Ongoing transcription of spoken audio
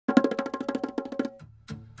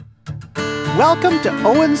Welcome to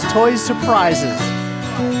Owen's Toys Surprises.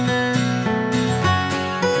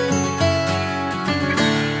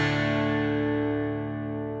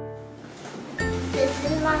 This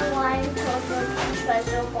is my wine total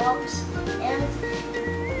treasure box, and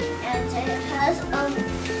it has a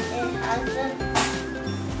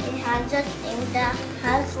thing that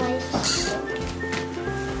has like.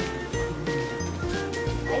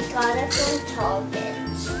 I got it from Target.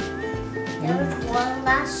 There was one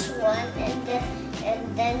last one, and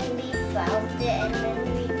then we found it, and then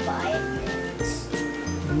we bought it.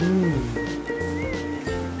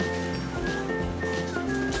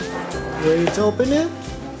 Ready to open it?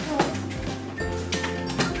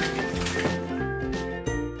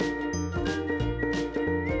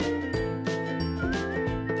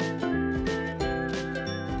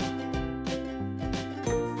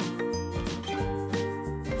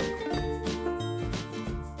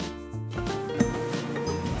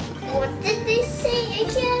 What did they say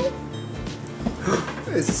again?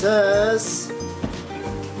 It says,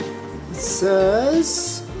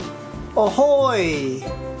 ahoy!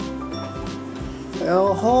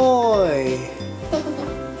 Ahoy!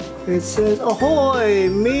 It says, ahoy,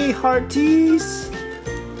 me hearties!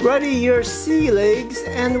 Ready your sea legs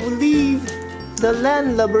and leave the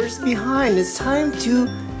landlubbers behind. It's time to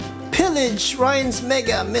pillage Ryan's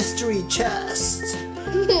mega mystery chest.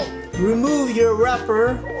 Remove your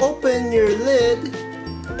wrapper, open your lid,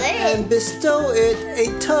 and bestow it a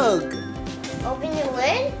tug. Open your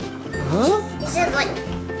lid? Huh? Is it like...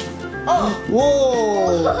 Oh!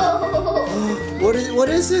 Whoa! What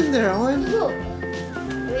is in there, Owen?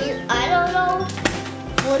 I don't know.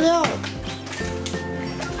 What else?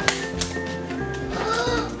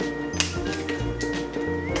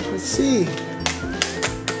 Let's see.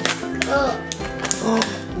 Oh.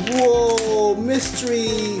 Whoa!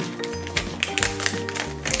 Mystery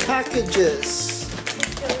packages.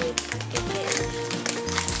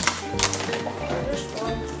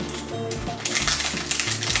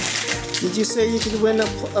 Did you say you could win a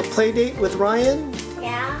play date with Ryan?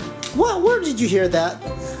 Yeah. What? Where did you hear that? Oh.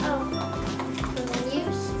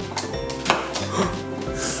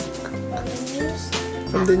 From the news.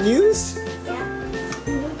 From the news? Yeah.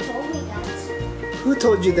 Who told me that? Who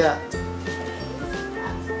told you that?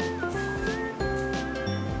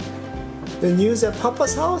 The news at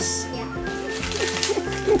Papa's house? Yeah.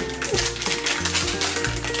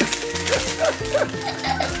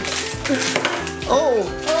 Oh!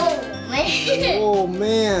 Oh man. Oh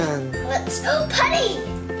man! Let's go putty.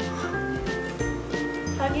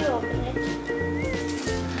 How do you open it?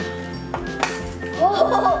 Oh,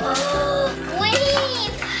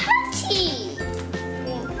 green putty.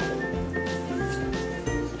 Green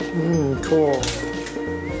putty. Cool.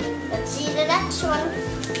 Let's see the next one.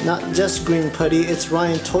 Not just green putty, it's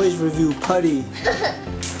Ryan Toys Review putty.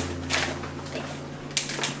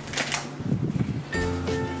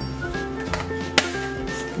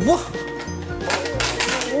 What?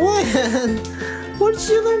 When? Where did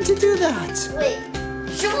you learn to do that? Wait,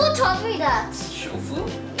 Shufu taught me that. Shofu?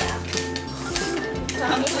 Yeah.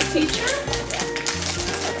 Kung Fu teacher?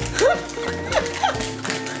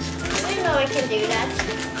 I didn't know I can do that.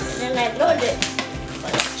 And then I learned it.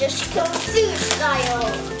 But it's just Kung Fu style.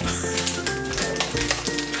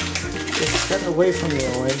 Just get away from me,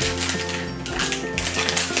 Owen.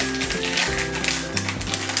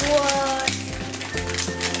 What?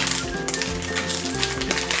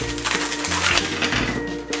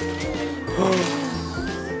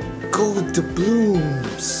 Gold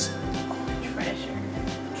doubloons. Treasure.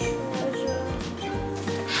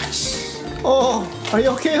 Oh, are you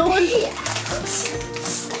okay, Owen? Yeah.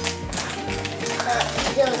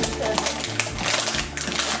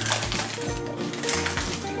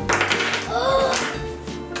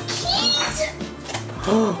 Keys!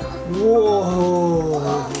 Whoa.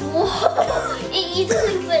 It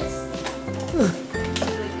easily fits.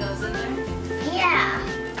 It goes in there. Yeah.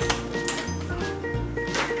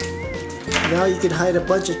 Now you can hide a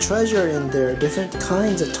bunch of treasure in there, different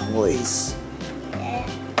kinds of toys.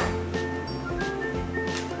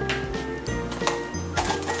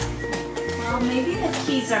 Well, maybe the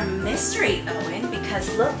keys are mystery, Owen, because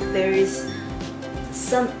look, there's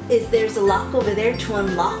a lock over there to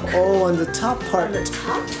unlock. Oh, on the top part. On the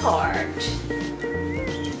top part.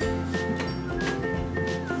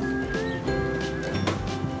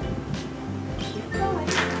 Keep going.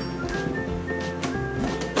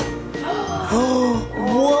 Oh,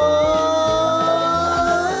 what?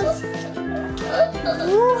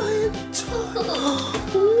 Ryan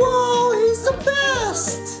Whoa, he's the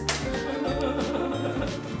best!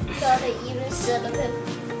 Got an even set of him.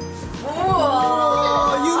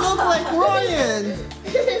 Oh, you look like Ryan!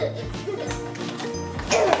 Owen!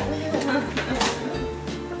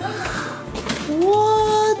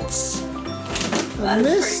 What? A That's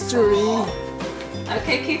mystery. pretty cool.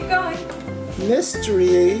 Okay, keep going.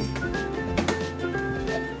 Mystery.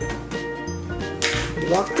 You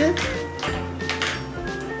locked it?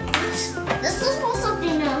 This is for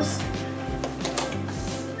something else.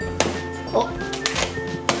 Oh.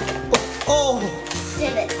 Oh.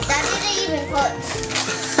 Did it? That didn't even put.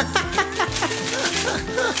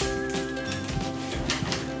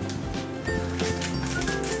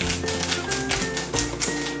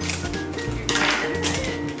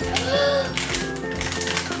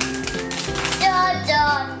 Da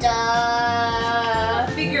da da.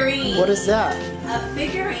 A figurine. What is that? A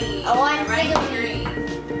figurine. A wine Right figurine.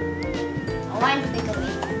 A wine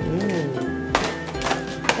figurine.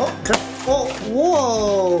 Oh,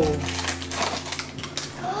 whoa!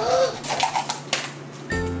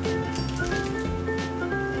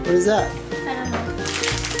 What is that? I don't know.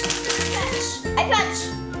 I punch.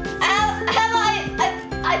 I have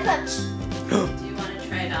I punch. Do you want to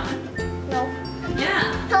try it on? No.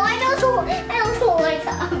 Yeah. No, I don't like a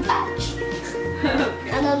patch.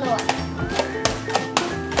 Okay. I don't know what.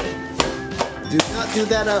 Do not do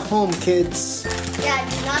that at home, kids. Yeah,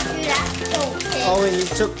 do not do that. Okay. Oh, and you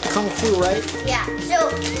took Kung Fu, right? Yeah, so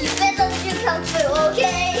you better do Kung Fu,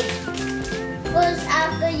 okay? First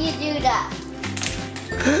after you do that.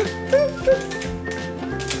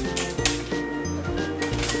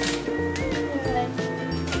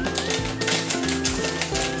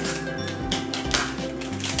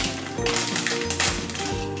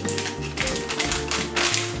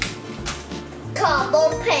 Combo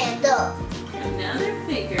Panda. Another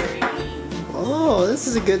figurine. Oh, this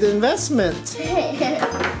is a good investment. Together.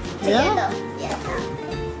 Yeah? Yeah.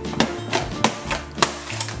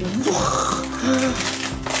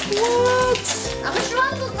 What? I'm a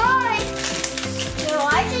strong guy. So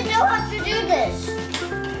I should know how to do this.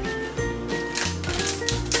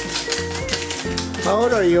 How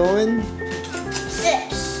old are you, Owen?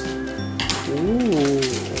 6. Ooh.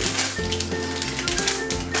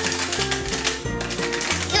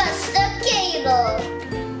 Just a gator.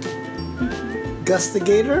 Gus the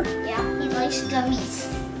Gator? Yeah, he likes gummies.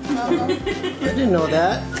 I didn't know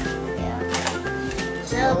that. Yeah.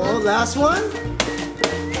 So Oh, last one?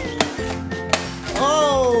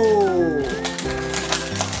 Oh!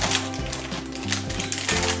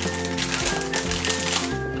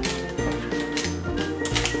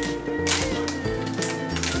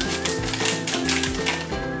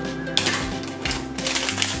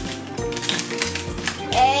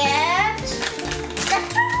 and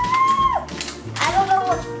I don't know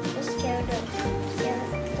what this character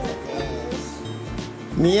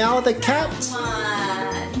is. Meow the cat?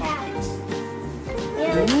 One. Cat.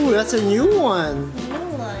 Yeah, Ooh, that's a new one.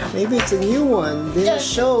 new one. Maybe it's a new one. Didn't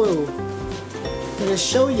show. Didn't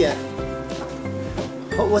show yet.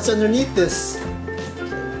 Oh, what's underneath this?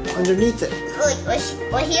 Underneath it. Like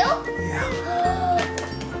what here? Yeah.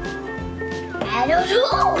 I don't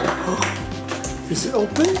know. Is it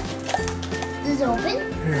open? Is it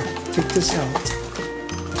open? Here, take this out.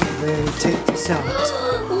 And then take this out.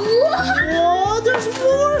 What? Whoa, there's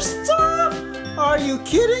more stuff! Are you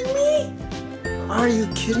kidding me? Are you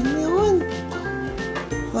kidding me, Owen?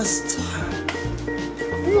 What's that?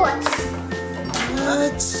 What?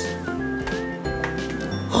 What?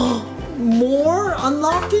 Oh, more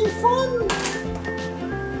unlocking fun?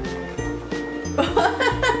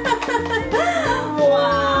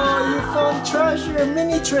 Wow, you found treasure, a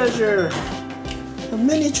mini treasure. A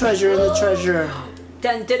mini treasure in the treasure.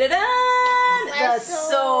 Dun dun dun dun! My The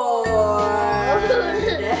sword.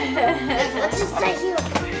 What's inside here?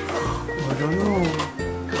 I don't know.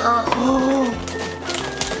 Oh, Oh,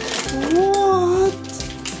 what?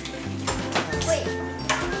 wait.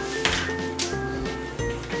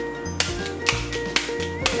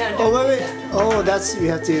 No, Oh, don't wait, do wait. that. Oh, that's, you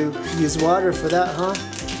have to use water for that, huh?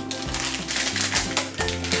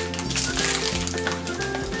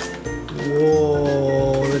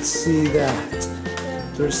 Whoa, let's see that.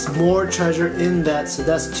 There's more treasure in that, so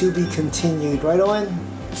that's to be continued. Right, Owen?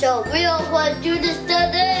 So we don't want to do this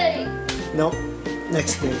today. Nope.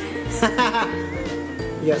 Next day.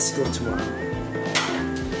 You got school tomorrow.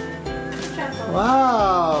 Careful.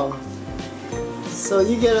 Wow. So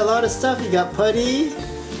you get a lot of stuff. You got putty.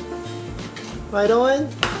 Right, Owen?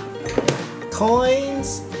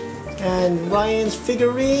 Coins. And Ryan's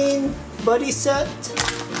figurine. Buddy set.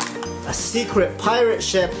 A secret pirate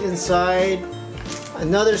ship inside.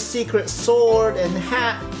 Another secret sword and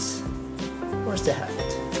hat. Where's the hat?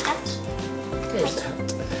 There's the hat.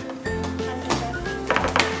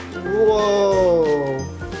 Whoa.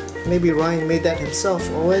 Maybe Ryan made that himself,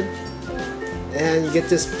 Owen. And you get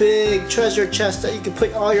this big treasure chest that you can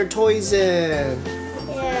put all your toys in.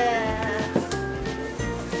 Yeah.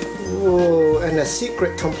 Whoa, and a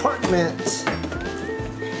secret compartment.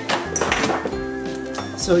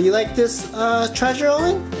 So you like this treasure,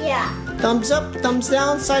 Owen? Yeah. Thumbs up, thumbs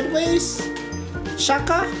down, sideways.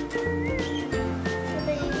 Shaka?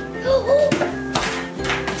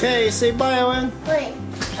 Okay, say bye, Owen. Wait.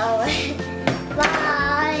 Oh,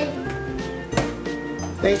 bye.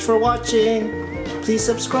 Thanks for watching. Please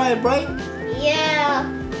subscribe, right? Yeah.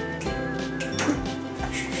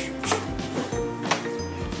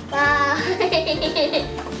 Bye.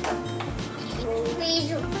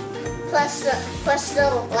 Please press the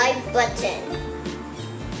like button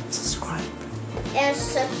Subscribe and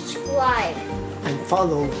subscribe and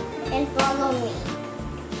follow. and follow me.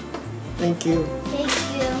 Thank you Thank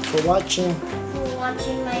you for watching. for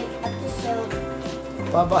watching my episode.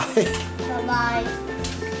 Bye-bye. Bye bye.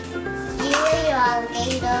 See you later,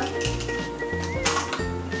 alligator.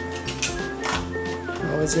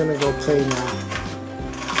 Owen's gonna go play now.